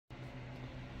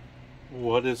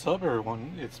What is up,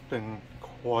 everyone? It's been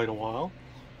quite a while.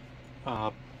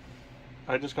 I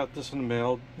just got this in the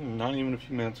mail not even a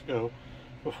few minutes ago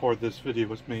before this video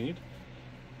was made.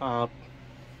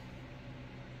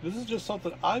 This is just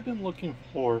something I've been looking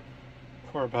for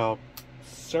about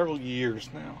several years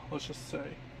now, let's just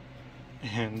say.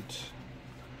 And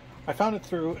I found it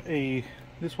through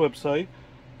this website,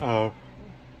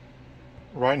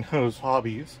 Ryno's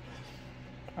Hobbies.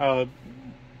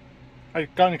 I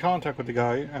got in contact with the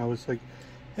guy and I was like,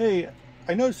 hey,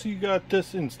 I noticed you got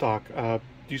this in stock. Do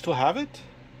you still have it?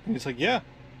 And he's like, yeah.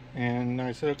 And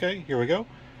I said, okay, here we go.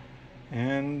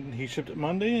 And he shipped it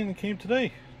Monday and it came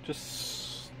today.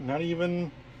 Just not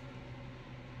even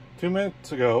 2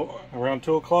 minutes ago, around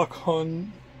 2 o'clock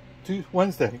on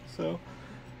Wednesday. So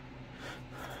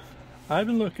I've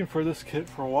been looking for this kit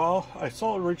for a while. I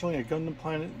saw it originally at Gundam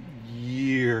Planet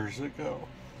years ago.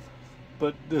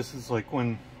 But this is like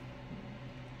when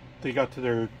they got to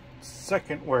their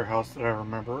second warehouse that I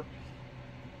remember.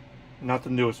 Not the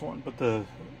newest one, but the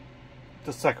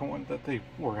second one that they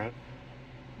were at.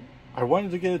 I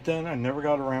wanted to get it done, I never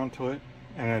got around to it,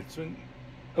 and it's been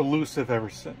elusive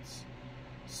ever since.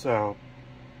 So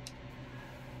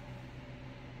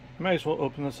I might as well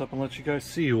open this up and let you guys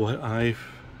see what I've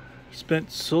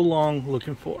spent so long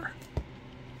looking for.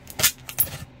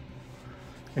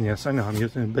 And yes, I know I'm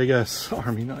using a big ass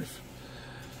army knife.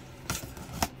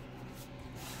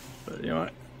 But you know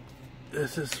what?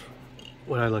 This is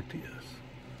what I like to use.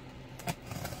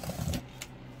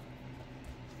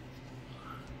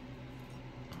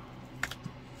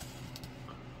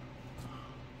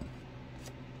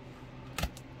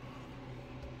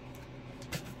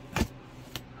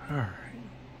 Alright,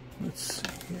 let's see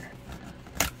here.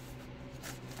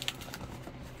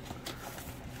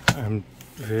 I'm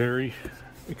very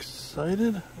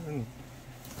excited, and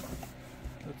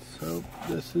let's hope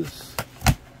this is...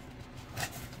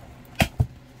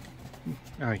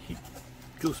 I hate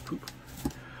ghost poop.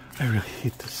 I really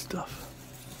hate this stuff.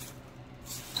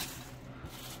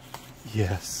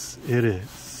 Yes, it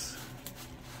is.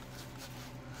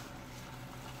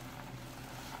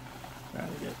 Gotta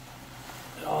get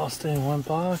it all stay in one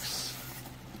box.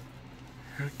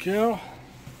 Here we go. Of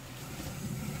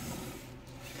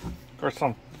course,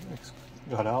 some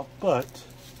got out, but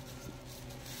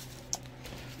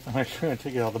I'm actually going to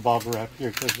take it out of the bottle wrap here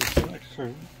because it's an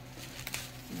extra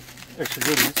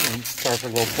goodies, and sorry for a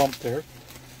little bump there.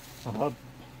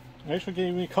 They actually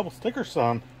gave me a couple stickers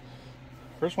on.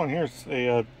 First one here is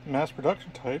a mass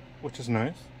production type, which is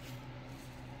nice.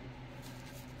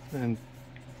 And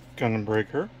Gundam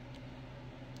Breaker.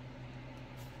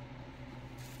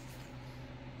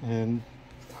 And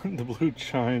the Blue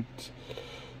Giant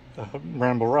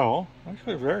Ramble Rowell.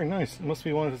 Actually very nice. It must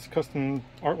be one of his custom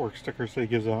artwork stickers that he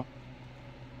gives out.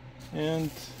 And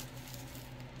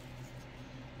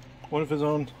one of his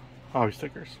own hobby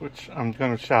stickers, which I'm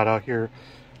going to shout out here.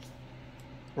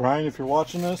 Ryan, if you're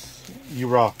watching this, you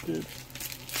rock, dude.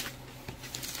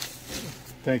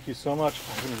 Thank you so much.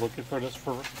 I've been looking for this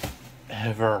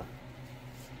forever.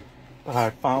 But I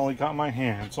finally got my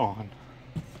hands on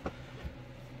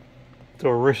the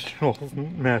original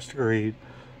Master Grade.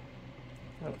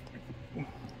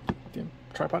 Damn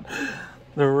tripod.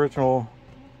 The original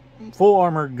full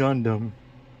armor Gundam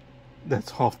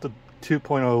that's off the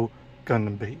 2.0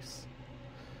 Gundam base.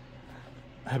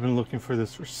 I've been looking for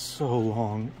this for so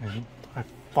long, and I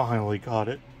finally got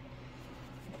it.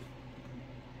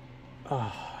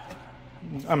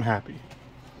 I'm happy.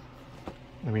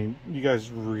 I mean, you guys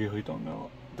really don't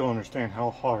understand how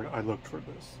hard I looked for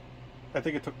this. I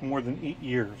think it took more than 8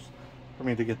 years for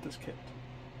me to get this kit.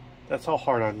 That's how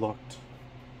hard I looked.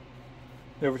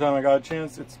 Every time I got a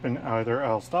chance, it's been either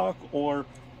out of stock or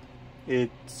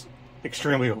it's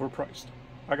extremely overpriced.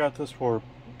 I got this for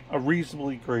a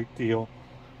reasonably great deal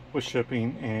with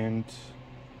shipping, and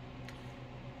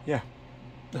yeah,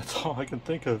 that's all I can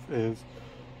think of is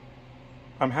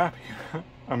I'm happy.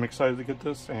 I'm excited to get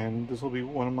this, and this will be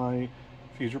one of my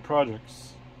future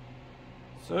projects.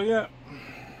 So yeah,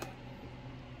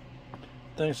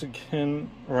 thanks again,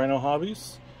 Ryno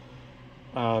Hobbies.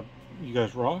 You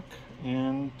guys rock,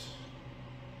 and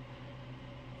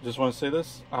I just want to say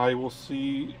this: I will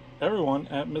see everyone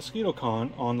at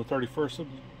MosquitoCon on the 31st of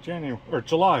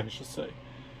July, I should say.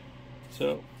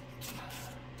 So,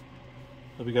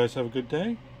 hope you guys have a good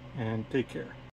day, and take care.